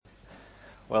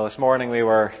Well, this morning we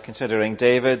were considering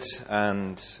David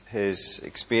and his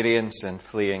experience in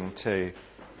fleeing to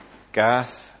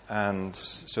Gath, and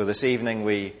so this evening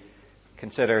we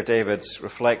consider David's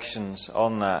reflections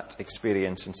on that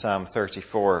experience in Psalm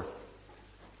 34.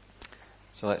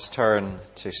 So let's turn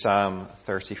to Psalm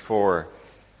 34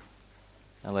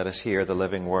 and let us hear the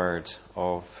living word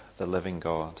of the living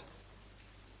God.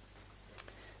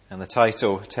 And the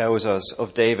title tells us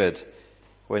of David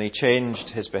when he changed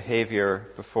his behavior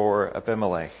before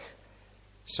Abimelech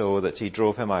so that he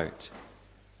drove him out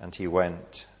and he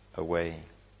went away.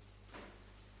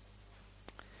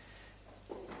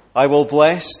 I will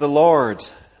bless the Lord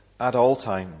at all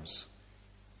times.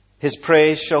 His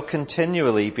praise shall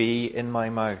continually be in my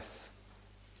mouth.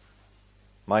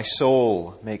 My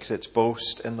soul makes its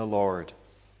boast in the Lord.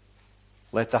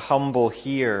 Let the humble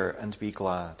hear and be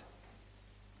glad.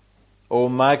 O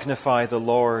magnify the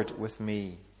Lord with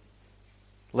me.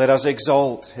 Let us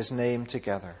exalt his name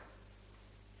together.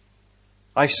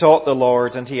 I sought the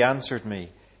Lord, and he answered me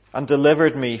and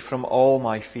delivered me from all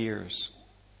my fears.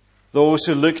 Those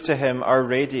who look to him are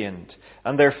radiant,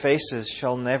 and their faces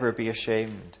shall never be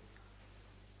ashamed.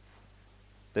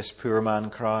 This poor man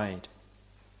cried,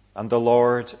 and the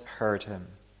Lord heard him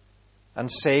and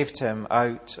saved him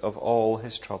out of all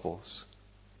his troubles.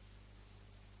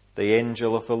 The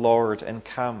angel of the Lord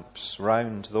encamps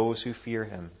round those who fear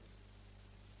him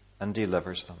and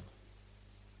delivers them.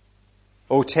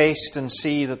 O taste and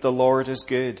see that the Lord is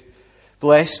good.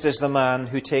 Blessed is the man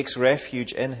who takes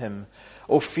refuge in him.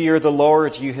 O fear the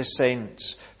Lord, you his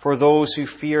saints, for those who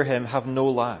fear him have no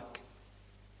lack.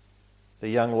 The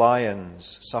young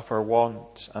lions suffer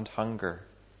want and hunger,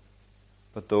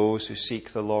 but those who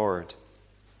seek the Lord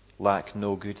lack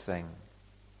no good thing.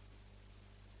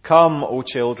 Come, O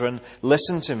children,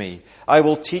 listen to me. I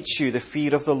will teach you the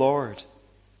fear of the Lord.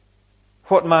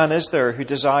 What man is there who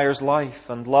desires life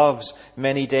and loves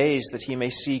many days that he may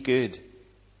see good?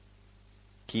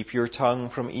 Keep your tongue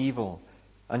from evil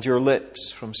and your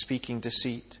lips from speaking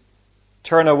deceit.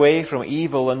 Turn away from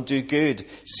evil and do good.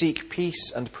 Seek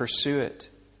peace and pursue it.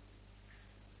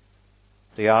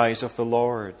 The eyes of the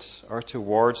Lord are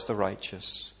towards the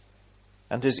righteous,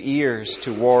 and his ears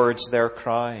towards their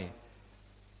cry.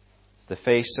 The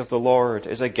face of the Lord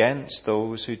is against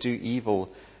those who do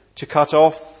evil, to cut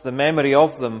off the memory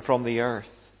of them from the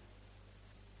earth.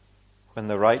 When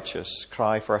the righteous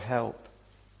cry for help,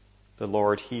 the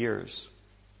Lord hears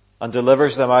and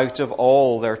delivers them out of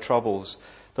all their troubles.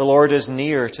 The Lord is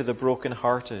near to the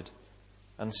brokenhearted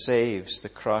and saves the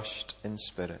crushed in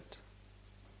spirit.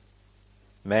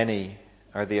 Many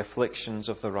are the afflictions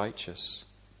of the righteous,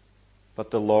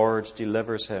 but the Lord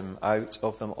delivers him out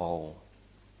of them all.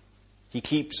 He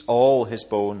keeps all his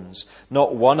bones.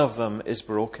 Not one of them is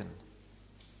broken.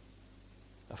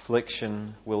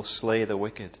 Affliction will slay the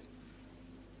wicked,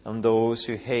 and those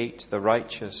who hate the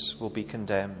righteous will be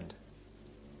condemned.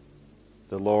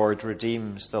 The Lord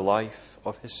redeems the life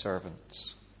of his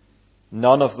servants.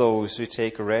 None of those who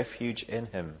take refuge in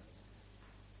him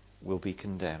will be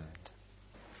condemned.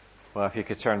 Well, if you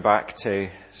could turn back to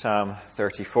Psalm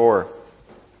 34,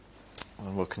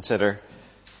 and we'll consider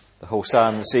the whole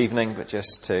psalm this evening, but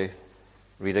just to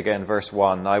read again verse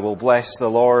 1. I will bless the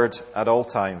Lord at all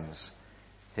times.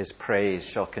 His praise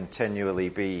shall continually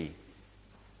be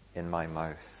in my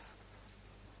mouth.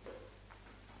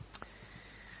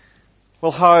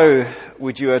 Well, how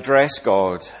would you address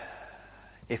God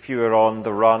if you were on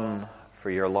the run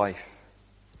for your life?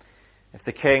 If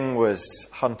the king was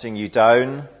hunting you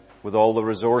down with all the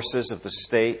resources of the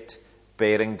state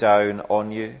bearing down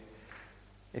on you,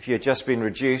 if you had just been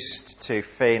reduced to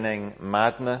feigning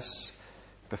madness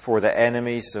before the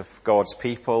enemies of God's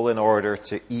people in order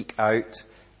to eke out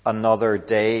another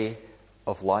day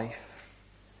of life,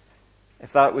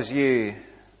 if that was you,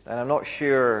 then I'm not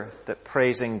sure that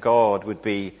praising God would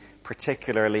be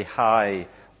particularly high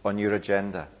on your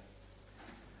agenda.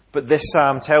 But this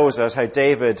psalm tells us how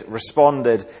David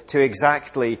responded to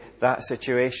exactly that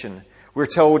situation. We're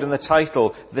told in the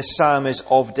title, this psalm is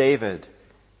of David,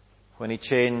 when he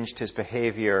changed his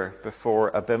behavior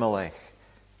before Abimelech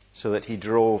so that he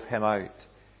drove him out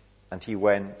and he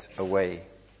went away.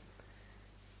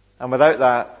 And without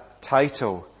that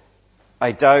title,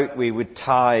 I doubt we would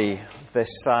tie this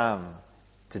psalm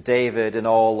to David in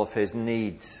all of his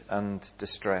needs and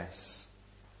distress.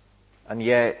 And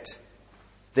yet,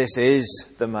 this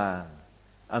is the man,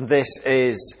 and this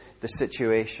is the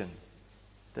situation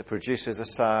that produces a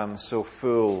psalm so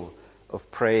full of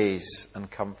praise and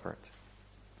comfort.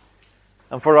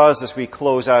 And for us, as we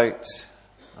close out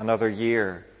another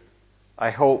year, I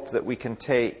hope that we can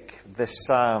take this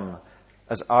psalm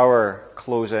as our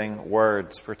closing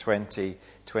words for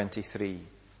 2023.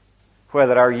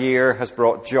 Whether our year has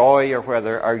brought joy or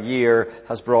whether our year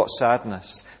has brought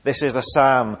sadness. This is a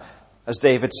psalm, as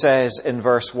David says in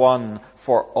verse 1,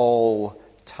 for all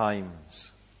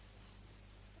times.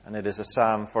 And it is a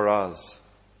psalm for us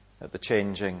at the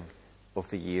changing of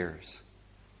the years.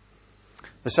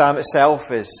 The psalm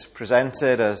itself is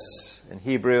presented as, in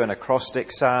Hebrew, an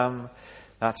acrostic psalm.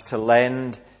 That's to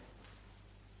lend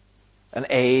an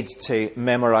aid to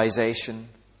memorization,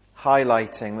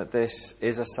 highlighting that this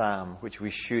is a psalm which we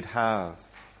should have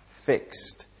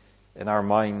fixed in our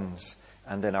minds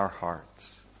and in our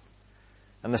hearts.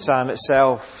 And the psalm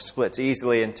itself splits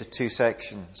easily into two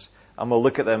sections, and we'll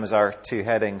look at them as our two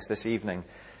headings this evening.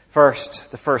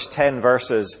 First, the first 10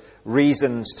 verses,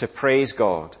 reasons to praise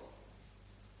God.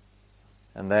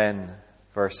 And then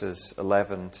verses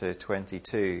 11 to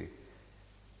 22,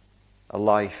 a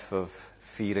life of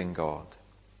fearing God.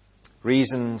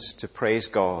 Reasons to praise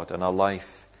God and a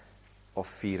life of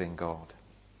fearing God.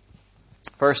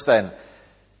 First then,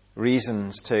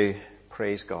 reasons to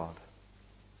praise God.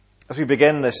 As we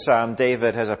begin this psalm,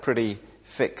 David has a pretty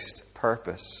fixed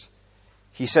purpose.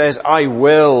 He says, I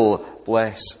will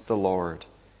bless the Lord.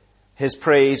 His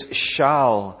praise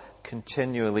shall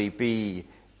continually be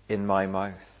in my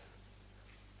mouth.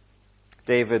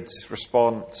 David's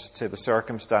response to the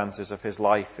circumstances of his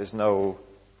life is no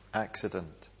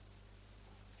accident.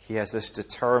 He has this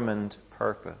determined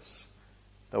purpose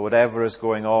that whatever is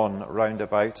going on round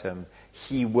about him,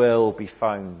 he will be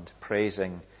found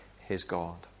praising his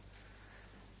God.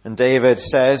 And David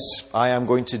says, I am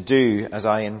going to do as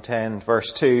I intend.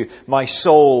 Verse 2, my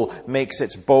soul makes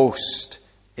its boast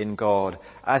in God.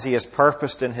 As he has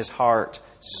purposed in his heart,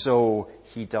 so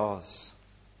he does.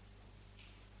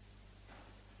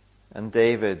 And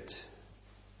David,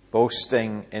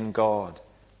 boasting in God,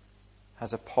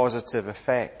 has a positive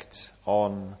effect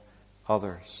on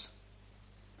others.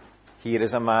 Here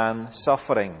is a man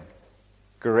suffering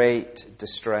great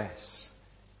distress,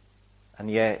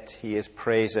 and yet he is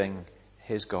praising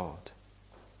his God.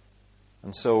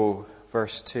 And so,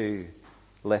 verse 2,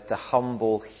 let the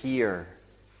humble hear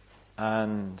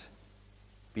and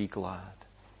be glad.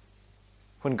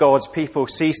 When God's people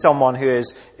see someone who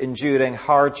is enduring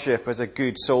hardship as a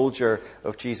good soldier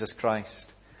of Jesus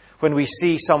Christ, when we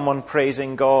see someone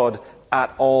praising God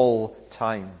at all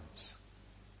times,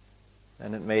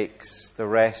 then it makes the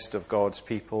rest of God's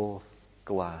people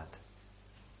glad.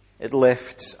 It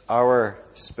lifts our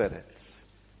spirits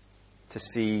to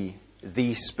see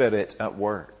the Spirit at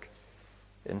work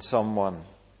in someone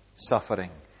suffering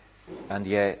and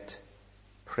yet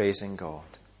praising God.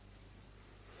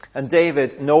 And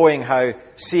David, knowing how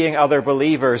seeing other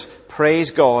believers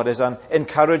praise God is an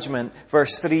encouragement,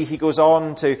 verse 3, he goes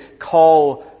on to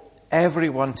call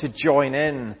everyone to join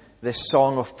in this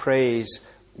song of praise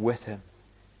with him.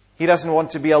 He doesn't want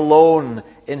to be alone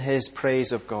in his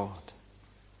praise of God.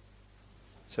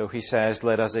 So he says,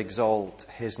 let us exalt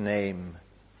his name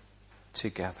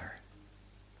together.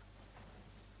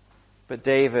 But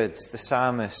David, the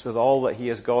psalmist, with all that he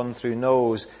has gone through,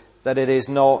 knows that it is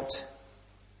not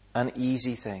an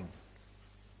easy thing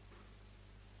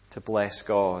to bless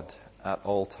God at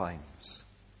all times.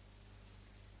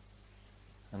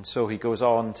 And so he goes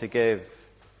on to give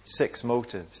 6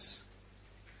 motives,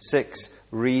 6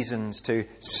 reasons to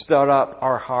stir up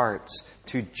our hearts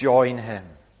to join him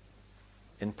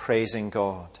in praising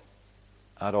God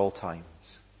at all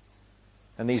times.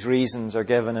 And these reasons are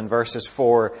given in verses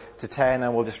 4 to 10,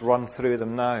 and we'll just run through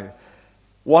them now.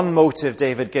 One motive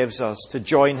David gives us to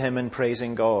join him in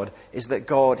praising God is that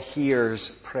God hears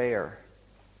prayer.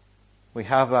 We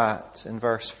have that in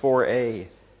verse 4a.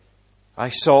 I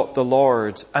sought the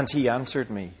Lord, and he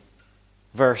answered me.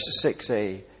 Verse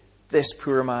 6a. This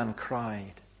poor man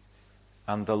cried,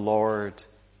 and the Lord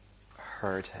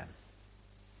heard him.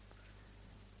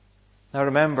 Now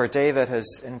remember, David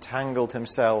has entangled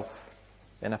himself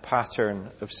in a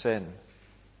pattern of sin.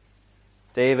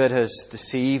 David has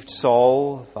deceived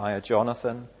Saul via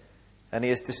Jonathan, and he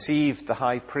has deceived the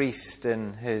high priest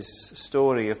in his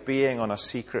story of being on a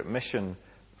secret mission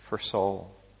for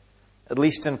Saul. At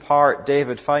least in part,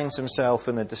 David finds himself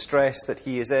in the distress that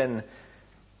he is in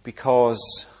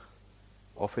because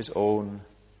of his own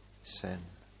sin.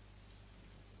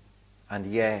 And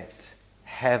yet,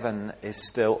 heaven is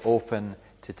still open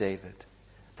to David.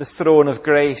 The throne of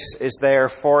grace is there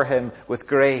for him with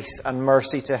grace and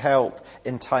mercy to help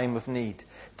in time of need.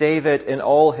 David, in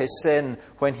all his sin,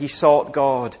 when he sought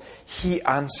God, he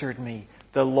answered me.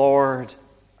 The Lord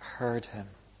heard him.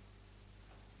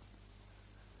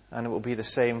 And it will be the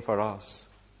same for us.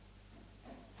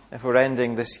 if we're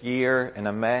ending this year in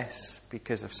a mess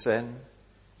because of sin,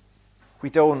 we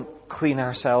don't clean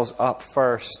ourselves up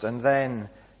first and then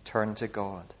turn to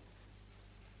God.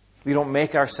 We don't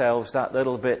make ourselves that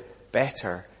little bit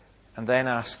better and then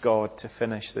ask God to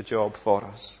finish the job for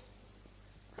us.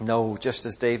 No, just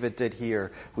as David did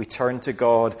here, we turn to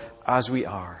God as we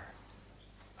are,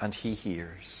 and He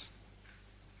hears.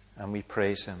 And we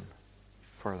praise Him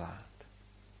for that.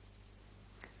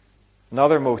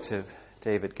 Another motive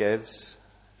David gives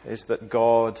is that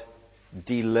God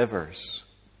delivers.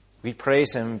 We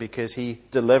praise Him because He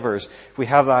delivers. We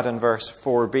have that in verse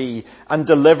 4b. And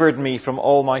delivered me from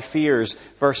all my fears.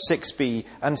 Verse 6b.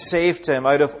 And saved him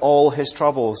out of all his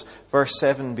troubles. Verse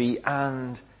 7b.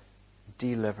 And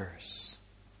delivers.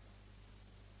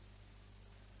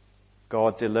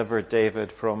 God delivered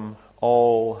David from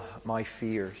all my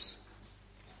fears.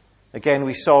 Again,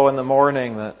 we saw in the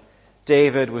morning that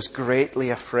David was greatly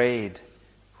afraid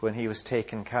when he was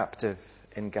taken captive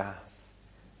in Gath.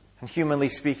 And humanly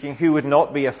speaking, who would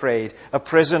not be afraid? A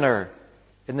prisoner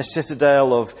in the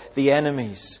citadel of the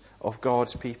enemies of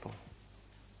God's people.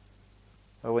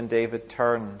 But when David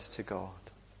turned to God,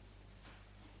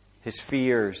 his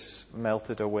fears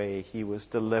melted away. He was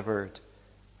delivered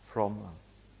from them.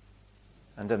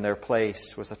 And in their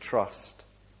place was a trust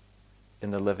in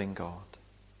the living God.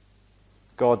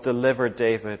 God delivered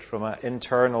David from an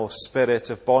internal spirit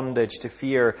of bondage to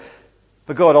fear.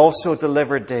 But God also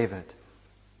delivered David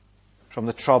from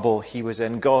the trouble he was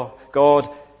in. God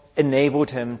enabled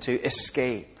him to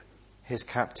escape his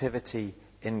captivity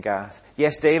in Gath.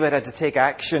 Yes, David had to take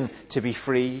action to be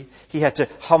free. He had to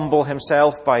humble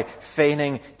himself by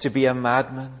feigning to be a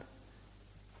madman.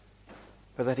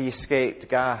 But that he escaped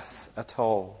Gath at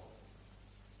all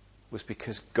was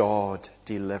because God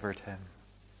delivered him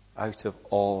out of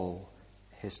all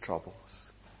his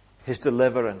troubles. His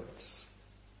deliverance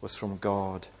was from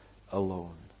God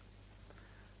alone.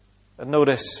 And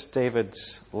notice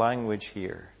David's language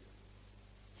here.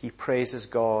 He praises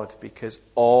God because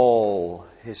all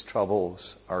his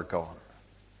troubles are gone.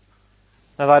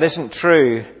 Now that isn't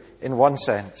true in one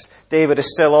sense. David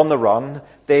is still on the run.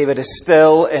 David is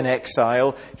still in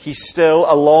exile. He's still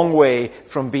a long way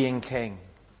from being king.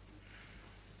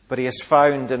 But he has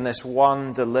found in this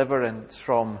one deliverance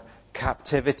from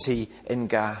captivity in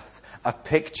Gath a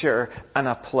picture and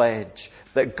a pledge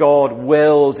that God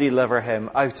will deliver him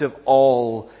out of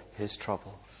all his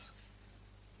troubles.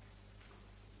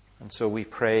 And so we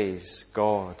praise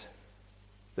God,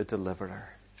 the deliverer.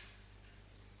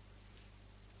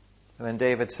 And then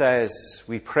David says,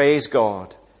 we praise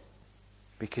God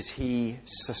because He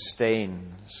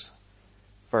sustains.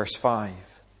 Verse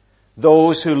 5.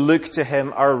 Those who look to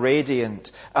Him are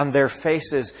radiant, and their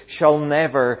faces shall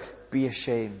never be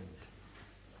ashamed.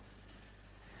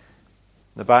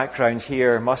 The background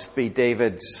here must be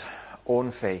David's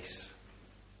own face.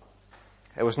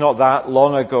 It was not that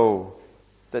long ago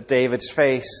that David's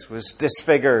face was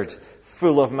disfigured,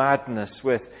 full of madness,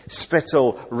 with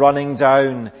spittle running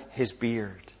down his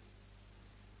beard.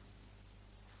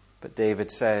 But David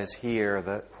says here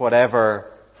that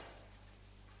whatever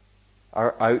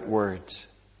our outward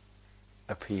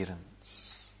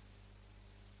appearance,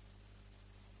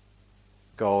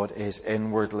 God is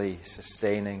inwardly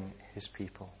sustaining His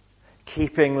people,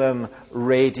 keeping them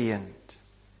radiant,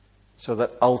 so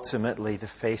that ultimately the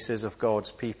faces of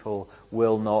God's people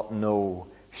will not know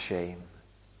shame.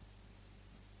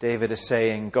 David is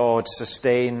saying God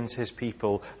sustains His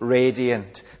people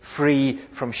radiant, free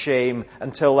from shame,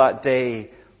 until that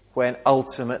day when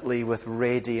ultimately with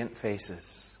radiant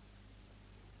faces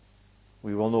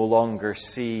we will no longer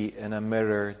see in a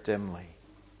mirror dimly,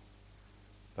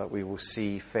 but we will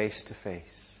see face to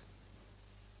face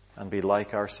and be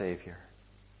like our Savior,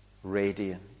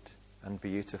 radiant and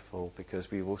beautiful, because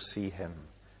we will see Him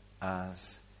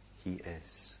as He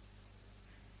is.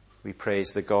 We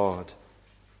praise the God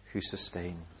who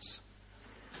sustains.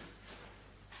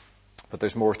 But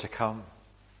there's more to come.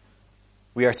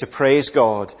 We are to praise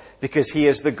God because He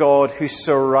is the God who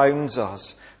surrounds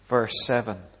us. Verse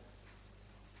 7.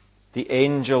 The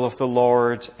angel of the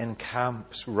Lord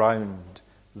encamps round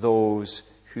those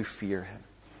who fear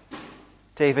Him.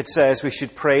 David says we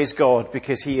should praise God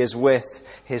because He is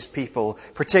with His people.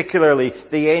 Particularly,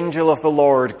 the angel of the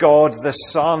Lord, God the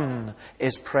Son,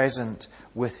 is present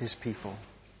with His people.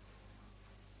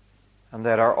 And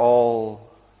there are all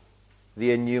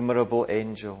the innumerable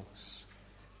angels,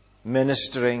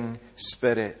 ministering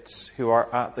spirits who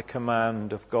are at the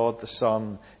command of God the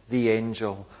Son, the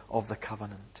angel of the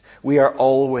covenant. We are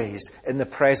always in the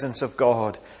presence of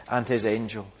God and His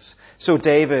angels. So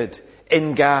David,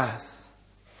 in Gath,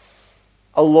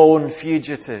 a lone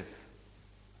fugitive,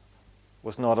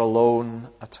 was not alone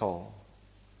at all.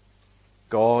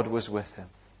 God was with him.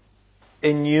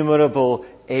 Innumerable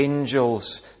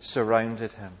angels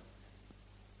surrounded him.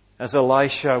 As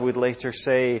Elisha would later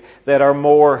say, there are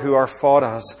more who are for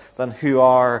us than who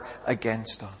are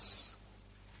against us.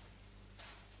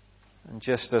 And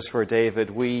just as for David,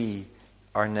 we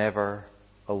are never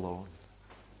alone.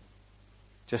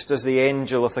 Just as the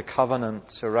angel of the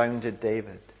covenant surrounded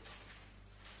David,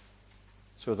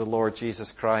 so the Lord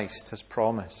Jesus Christ has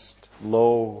promised,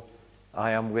 lo,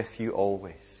 I am with you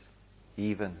always,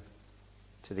 even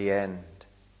to the end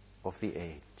of the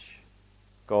age.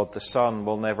 God the Son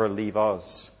will never leave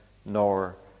us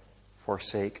nor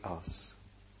forsake us.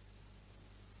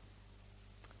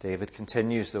 David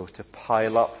continues, though, to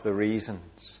pile up the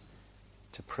reasons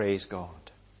to praise God.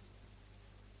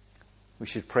 We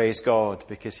should praise God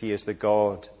because he is the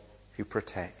God who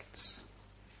protects.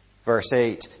 Verse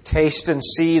 8, taste and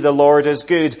see the Lord is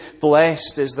good.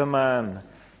 Blessed is the man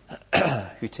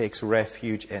who takes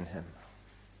refuge in him.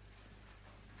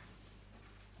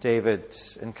 David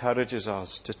encourages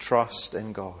us to trust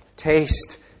in God.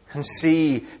 Taste and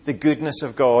see the goodness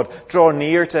of God. Draw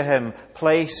near to him.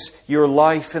 Place your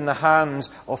life in the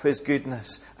hands of his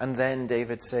goodness. And then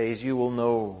David says, you will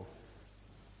know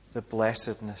the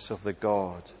blessedness of the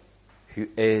God who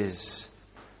is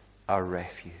our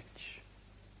refuge.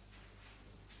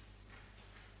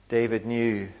 David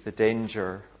knew the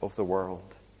danger of the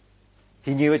world.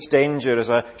 He knew its danger as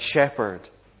a shepherd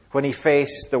when he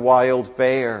faced the wild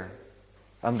bear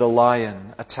and the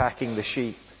lion attacking the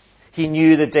sheep. He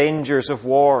knew the dangers of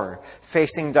war,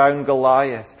 facing down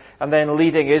Goliath and then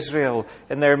leading Israel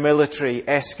in their military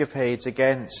escapades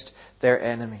against their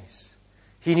enemies.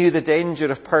 He knew the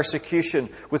danger of persecution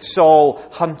with Saul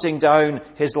hunting down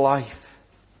his life.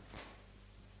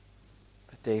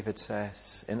 But David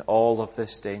says, in all of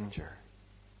this danger,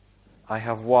 I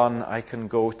have one I can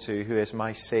go to who is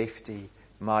my safety,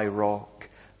 my rock,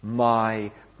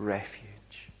 my refuge.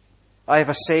 I have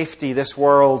a safety this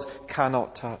world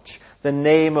cannot touch. The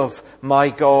name of my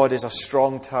God is a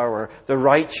strong tower. The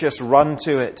righteous run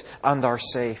to it and are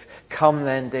safe. Come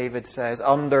then, David says,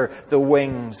 under the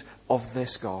wings of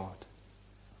this God.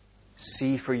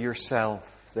 See for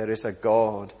yourself there is a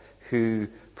God who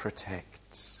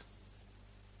protects.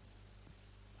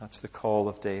 That's the call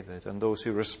of David. And those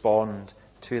who respond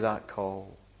to that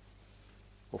call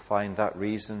will find that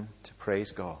reason to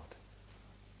praise God.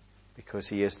 Because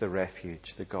he is the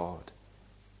refuge, the God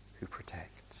who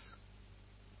protects.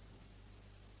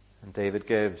 And David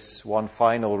gives one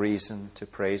final reason to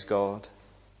praise God.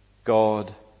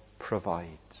 God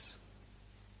provides.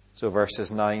 So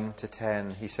verses 9 to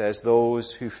 10, he says,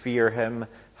 those who fear him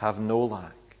have no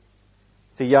lack.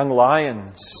 The young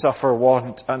lions suffer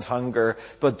want and hunger,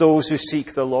 but those who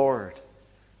seek the Lord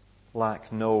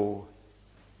lack no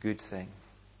good thing.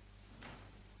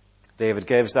 David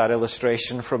gives that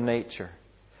illustration from nature.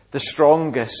 The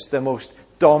strongest, the most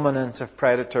dominant of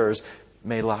predators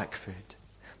may lack food.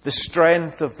 The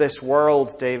strength of this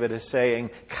world, David is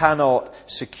saying, cannot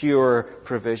secure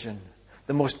provision.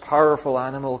 The most powerful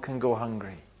animal can go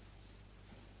hungry.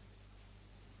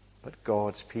 But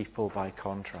God's people, by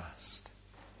contrast,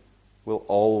 will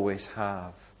always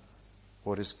have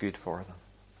what is good for them.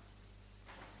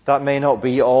 That may not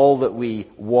be all that we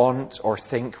want or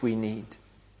think we need,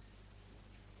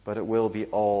 but it will be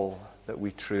all that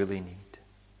we truly need.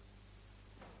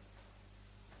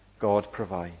 God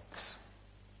provides.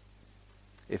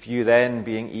 If you then,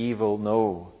 being evil,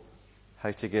 know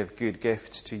how to give good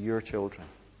gifts to your children,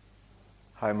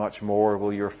 how much more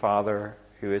will your Father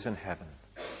who is in heaven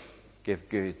give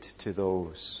good to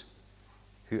those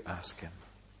who ask him?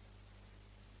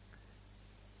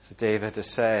 So David has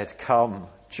said, come,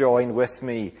 join with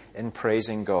me in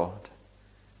praising God,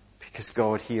 because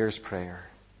God hears prayer.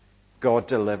 God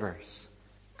delivers.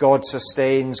 God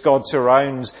sustains. God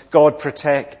surrounds. God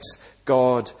protects.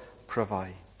 God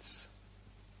provides.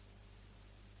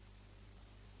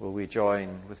 Will we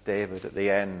join with David at the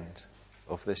end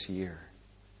of this year?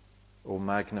 O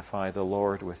magnify the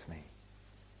Lord with me.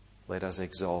 Let us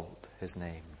exalt his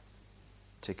name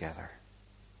together.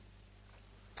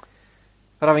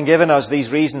 But having given us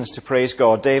these reasons to praise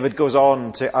God, David goes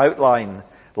on to outline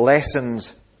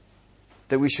lessons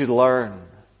that we should learn.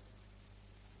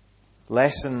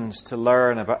 Lessons to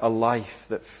learn about a life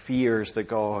that fears the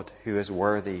God who is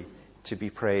worthy to be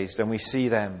praised. And we see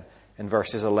them in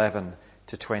verses 11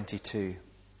 to 22.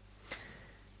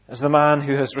 As the man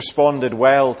who has responded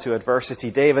well to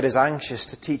adversity, David is anxious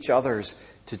to teach others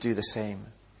to do the same.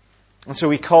 And so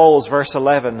he calls, verse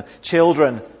 11,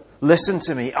 children, Listen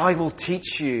to me. I will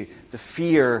teach you the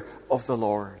fear of the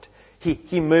Lord.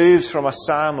 He moves from a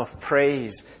psalm of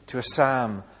praise to a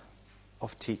psalm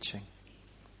of teaching.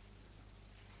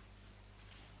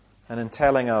 And in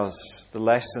telling us the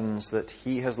lessons that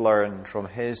he has learned from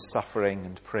his suffering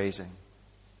and praising,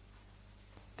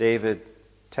 David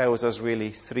tells us really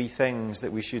three things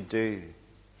that we should do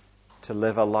to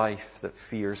live a life that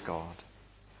fears God.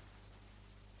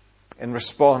 In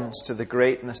response to the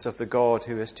greatness of the God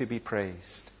who is to be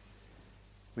praised,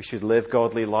 we should live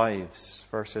godly lives,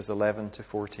 verses 11 to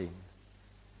 14.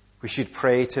 We should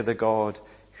pray to the God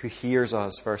who hears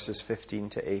us, verses 15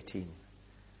 to 18.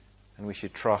 And we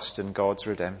should trust in God's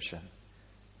redemption,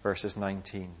 verses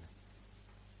 19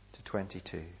 to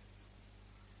 22.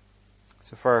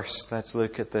 So first, let's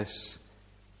look at this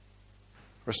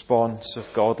response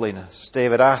of godliness.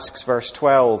 David asks, verse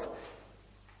 12,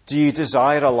 do you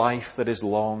desire a life that is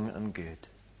long and good?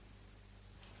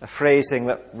 A phrasing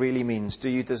that really means, do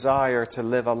you desire to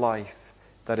live a life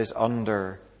that is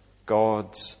under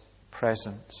God's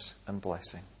presence and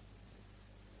blessing?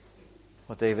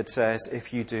 Well, David says,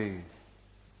 if you do,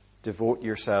 devote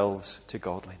yourselves to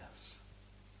godliness.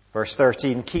 Verse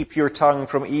 13, keep your tongue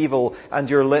from evil and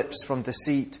your lips from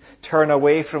deceit. Turn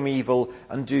away from evil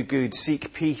and do good.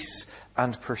 Seek peace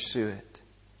and pursue it.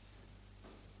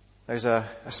 There's a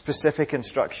specific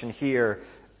instruction here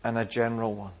and a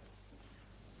general one.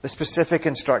 The specific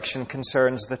instruction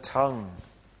concerns the tongue.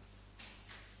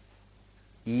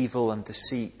 Evil and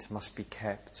deceit must be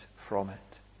kept from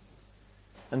it.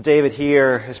 And David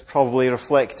here is probably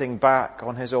reflecting back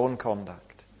on his own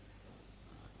conduct.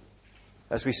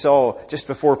 As we saw just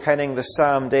before penning the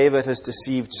psalm, David has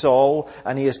deceived Saul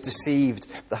and he has deceived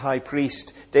the high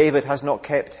priest. David has not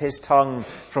kept his tongue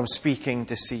from speaking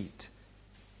deceit.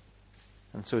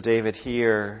 And so David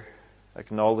here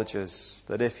acknowledges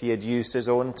that if he had used his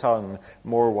own tongue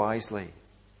more wisely,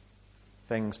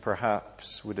 things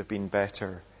perhaps would have been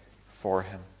better for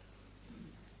him.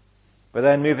 But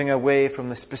then moving away from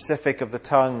the specific of the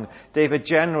tongue, David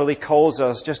generally calls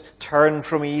us just turn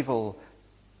from evil,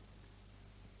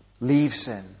 leave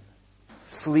sin,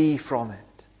 flee from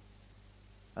it,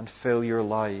 and fill your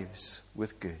lives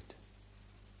with good.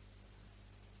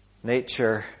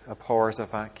 Nature abhors a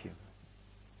vacuum.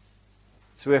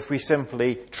 So if we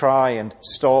simply try and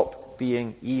stop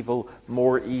being evil,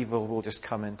 more evil will just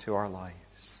come into our lives.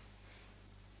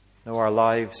 No, our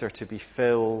lives are to be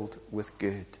filled with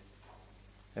good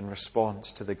in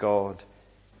response to the God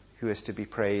who is to be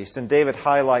praised. And David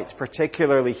highlights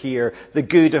particularly here the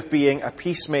good of being a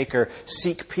peacemaker.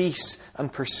 Seek peace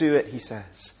and pursue it, he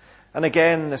says. And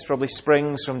again, this probably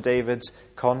springs from David's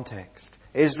context.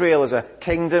 Israel as a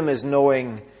kingdom is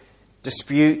knowing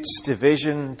disputes,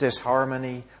 division,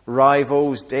 disharmony,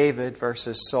 rivals, David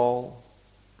versus Saul.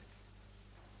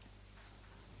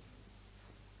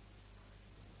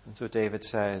 And so David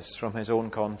says, from his own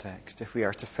context, if we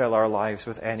are to fill our lives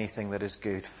with anything that is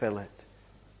good, fill it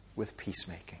with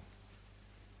peacemaking.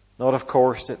 Not, of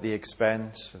course, at the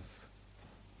expense of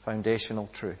foundational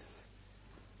truth,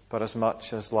 but as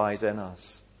much as lies in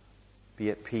us, be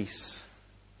at peace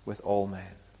with all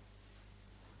men.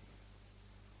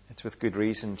 It's with good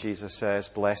reason Jesus says,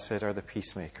 blessed are the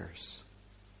peacemakers,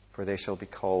 for they shall be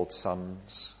called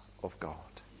sons of God.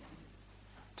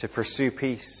 To pursue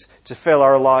peace, to fill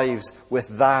our lives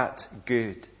with that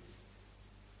good,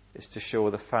 is to show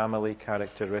the family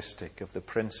characteristic of the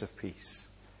Prince of Peace,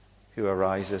 who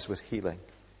arises with healing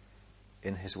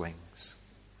in his wings.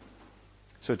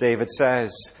 So David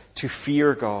says, to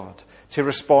fear God, to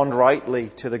respond rightly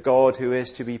to the God who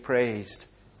is to be praised,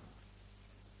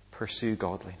 pursue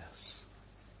godliness.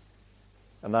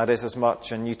 And that is as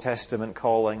much a New Testament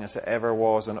calling as it ever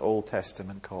was an Old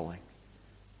Testament calling.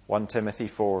 1 Timothy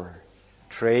 4,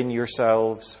 train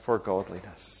yourselves for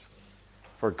godliness.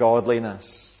 For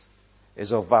godliness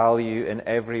is of value in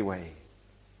every way.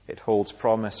 It holds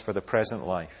promise for the present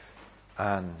life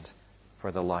and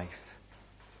for the life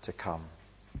to come.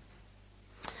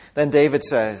 Then David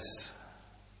says,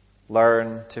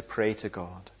 learn to pray to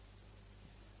God.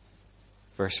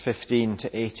 Verse 15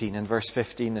 to 18, and verse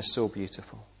 15 is so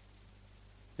beautiful.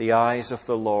 The eyes of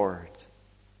the Lord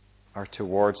are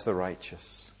towards the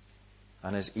righteous,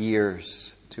 and his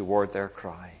ears toward their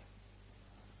cry.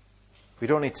 We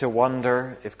don't need to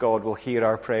wonder if God will hear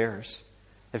our prayers,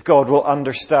 if God will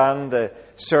understand the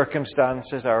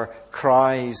circumstances our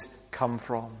cries come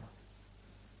from.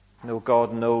 No,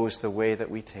 God knows the way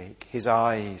that we take. His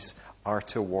eyes are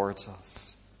towards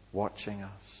us, watching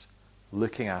us,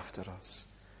 looking after us.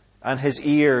 And his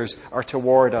ears are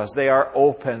toward us. They are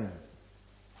open,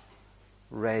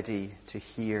 ready to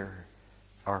hear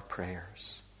our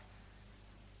prayers.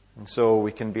 And so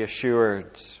we can be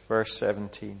assured, verse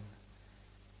 17,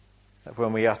 that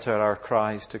when we utter our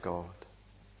cries to God,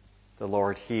 the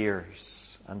Lord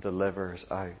hears and delivers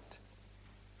out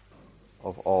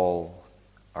of all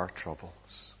our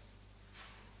troubles.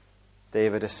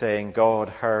 David is saying, God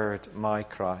heard my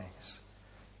cries,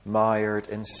 mired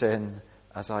in sin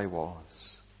as I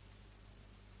was.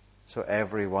 So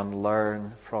everyone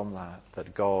learn from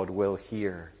that God will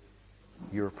hear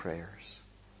your prayers.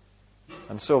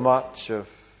 And so much of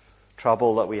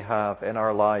trouble that we have in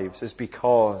our lives is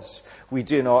because we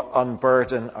do not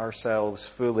unburden ourselves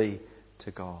fully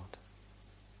to God.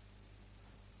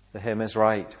 The hymn is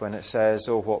right when it says,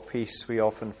 oh, what peace we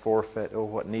often forfeit, oh,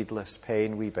 what needless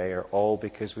pain we bear, all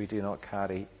because we do not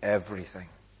carry everything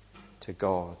to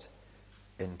God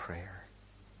in prayer.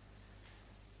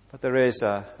 But there is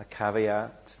a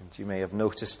caveat, and you may have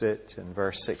noticed it in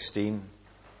verse 16.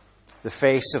 The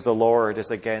face of the Lord is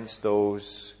against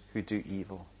those who do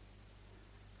evil.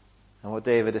 And what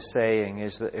David is saying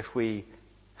is that if we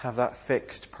have that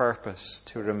fixed purpose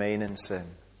to remain in sin,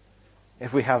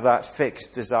 if we have that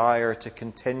fixed desire to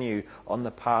continue on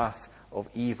the path of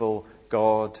evil,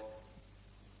 God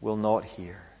will not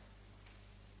hear.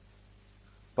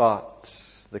 But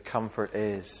the comfort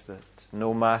is that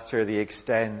no matter the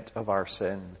extent of our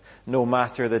sin, no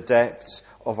matter the depths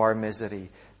of our misery,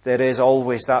 there is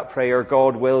always that prayer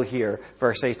God will hear.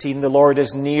 Verse 18, the Lord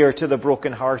is near to the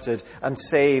brokenhearted and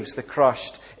saves the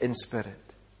crushed in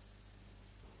spirit.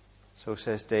 So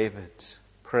says David,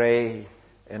 pray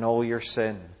in all your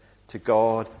sin to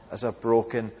God as a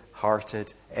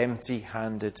broken-hearted,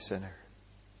 empty-handed sinner,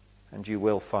 and you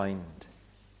will find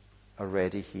a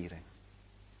ready hearing.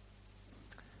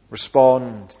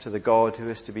 Respond to the God who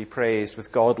is to be praised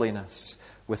with godliness,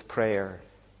 with prayer.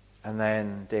 And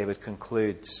then David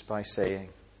concludes by saying,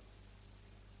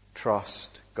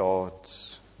 trust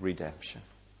God's redemption.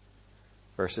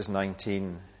 Verses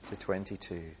 19 to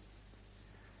 22.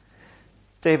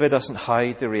 David doesn't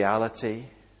hide the reality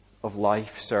of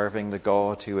life serving the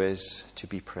God who is to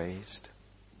be praised.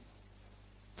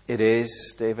 It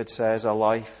is, David says, a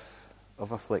life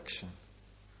of affliction.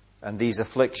 And these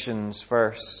afflictions,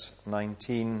 verse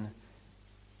 19,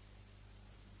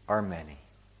 are many.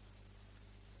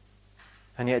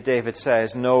 And yet David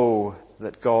says, know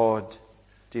that God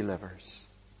delivers.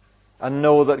 And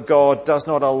know that God does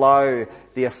not allow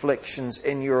the afflictions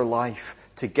in your life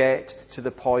to get to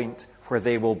the point where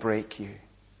they will break you.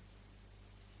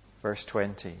 Verse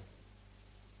 20.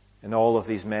 In all of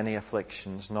these many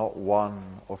afflictions, not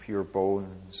one of your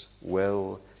bones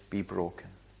will be broken.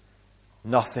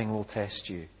 Nothing will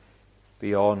test you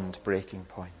beyond breaking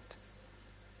point.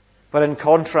 But in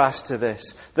contrast to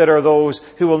this, there are those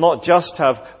who will not just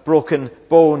have broken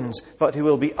bones, but who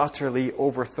will be utterly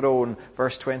overthrown.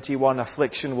 Verse 21,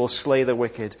 affliction will slay the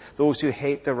wicked. Those who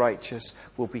hate the righteous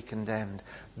will be condemned.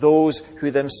 Those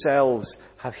who themselves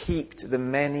have heaped the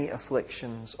many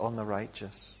afflictions on the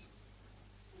righteous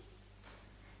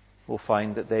will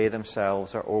find that they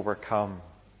themselves are overcome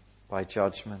by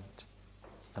judgment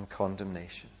and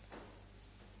condemnation.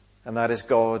 And that is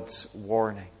God's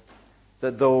warning,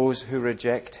 that those who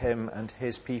reject him and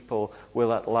his people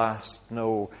will at last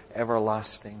know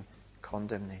everlasting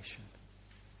condemnation.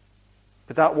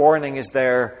 But that warning is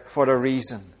there for a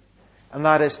reason, and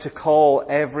that is to call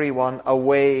everyone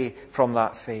away from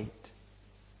that fate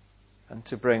and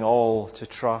to bring all to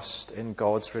trust in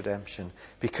God's redemption.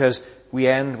 Because we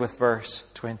end with verse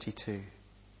 22.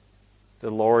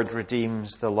 The Lord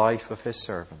redeems the life of his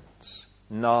servants.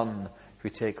 None who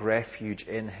take refuge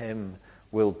in him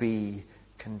will be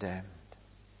condemned.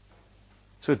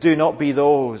 So do not be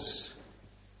those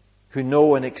who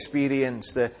know and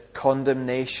experience the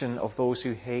condemnation of those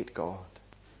who hate God.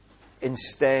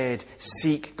 Instead,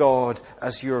 seek God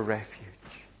as your refuge,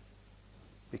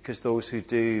 because those who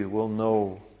do will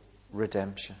know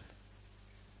redemption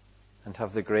and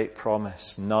have the great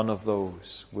promise, none of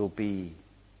those will be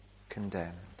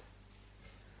condemned.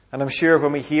 And I'm sure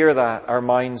when we hear that, our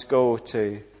minds go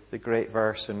to the great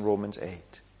verse in Romans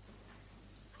 8.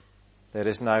 There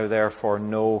is now therefore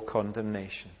no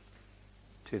condemnation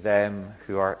to them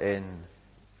who are in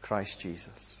Christ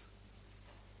Jesus.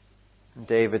 And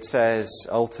David says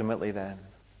ultimately then,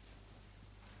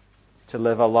 to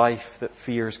live a life that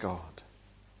fears God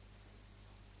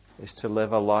is to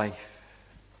live a life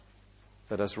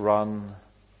that has run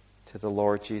to the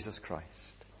Lord Jesus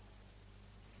Christ.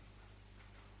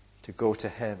 To go to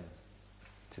him,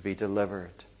 to be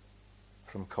delivered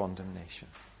from condemnation.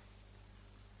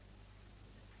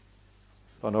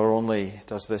 But not only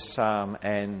does this psalm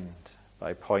end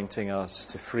by pointing us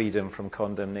to freedom from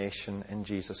condemnation in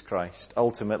Jesus Christ.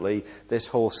 Ultimately, this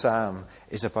whole psalm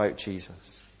is about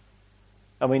Jesus.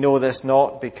 And we know this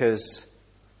not because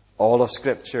all of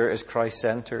Scripture is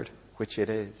Christ-centered, which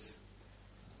it is,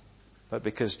 but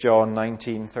because John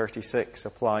 19:36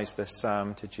 applies this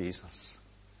psalm to Jesus.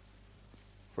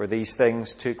 For these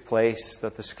things took place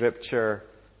that the Scripture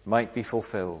might be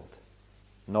fulfilled.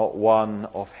 Not one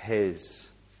of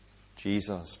his,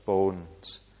 Jesus'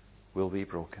 bones will be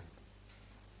broken.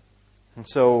 And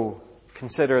so,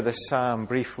 consider this psalm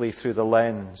briefly through the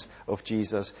lens of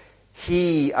Jesus.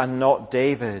 He, and not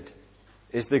David,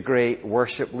 is the great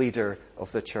worship leader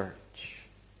of the church.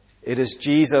 It is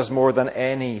Jesus more than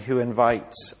any who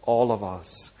invites all of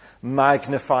us.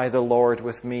 Magnify the Lord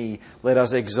with me. Let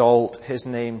us exalt his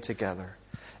name together.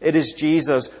 It is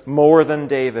Jesus more than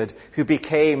David who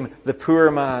became the poor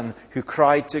man who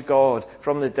cried to God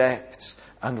from the depths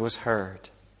and was heard.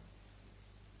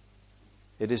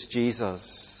 It is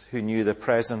Jesus who knew the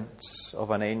presence of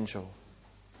an angel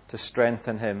to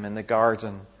strengthen him in the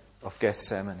Garden of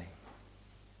Gethsemane.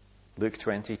 Luke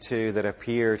 22, there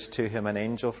appeared to him an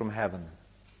angel from heaven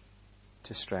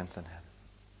to strengthen him.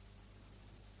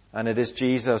 And it is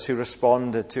Jesus who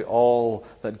responded to all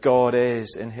that God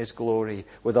is in his glory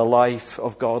with a life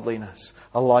of godliness,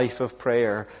 a life of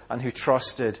prayer, and who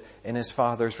trusted in his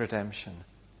Father's redemption.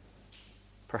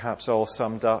 Perhaps all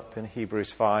summed up in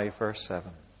Hebrews 5 verse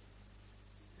 7.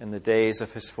 In the days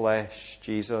of his flesh,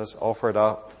 Jesus offered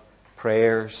up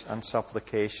prayers and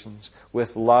supplications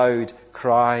with loud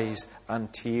cries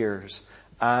and tears,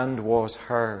 and was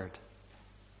heard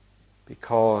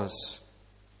because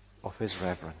of his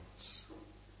reverence.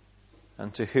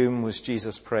 And to whom was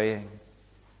Jesus praying?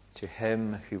 To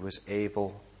him who was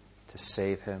able to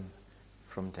save him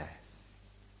from death.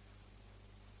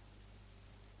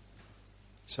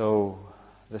 So,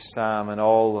 the psalm and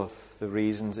all of the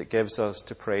reasons it gives us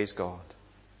to praise God,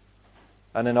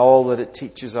 and in all that it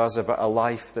teaches us about a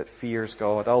life that fears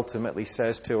God, ultimately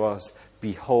says to us,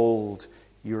 behold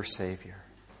your Savior.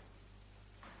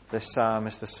 This psalm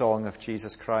is the song of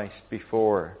Jesus Christ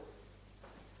before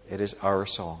it is our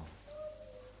song.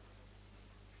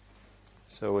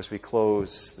 So as we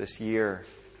close this year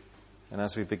and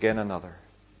as we begin another,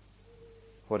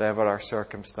 whatever our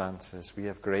circumstances, we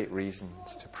have great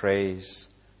reasons to praise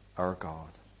our God.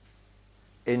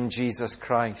 In Jesus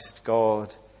Christ,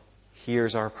 God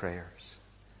hears our prayers.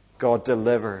 God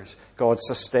delivers. God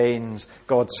sustains.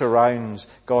 God surrounds.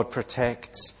 God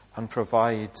protects and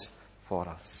provides for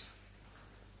us.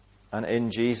 And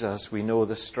in Jesus, we know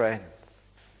the strength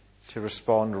to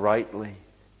respond rightly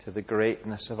to the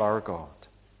greatness of our God,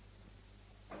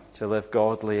 to live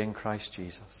godly in Christ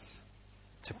Jesus,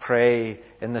 to pray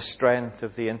in the strength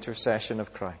of the intercession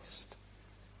of Christ,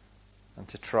 and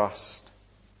to trust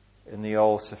in the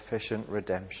all-sufficient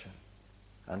redemption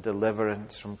and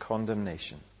deliverance from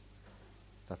condemnation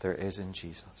that there is in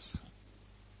Jesus.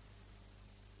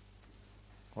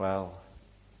 Well,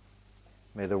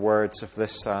 may the words of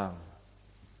this psalm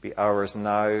be ours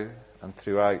now and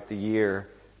throughout the year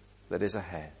that is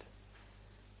ahead,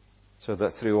 so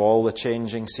that through all the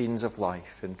changing scenes of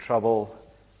life, in trouble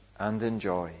and in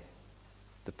joy,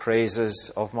 the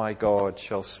praises of my God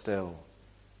shall still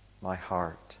my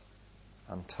heart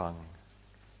and tongue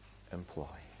employ.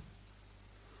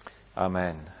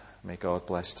 Amen. May God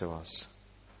bless to us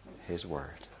his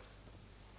word.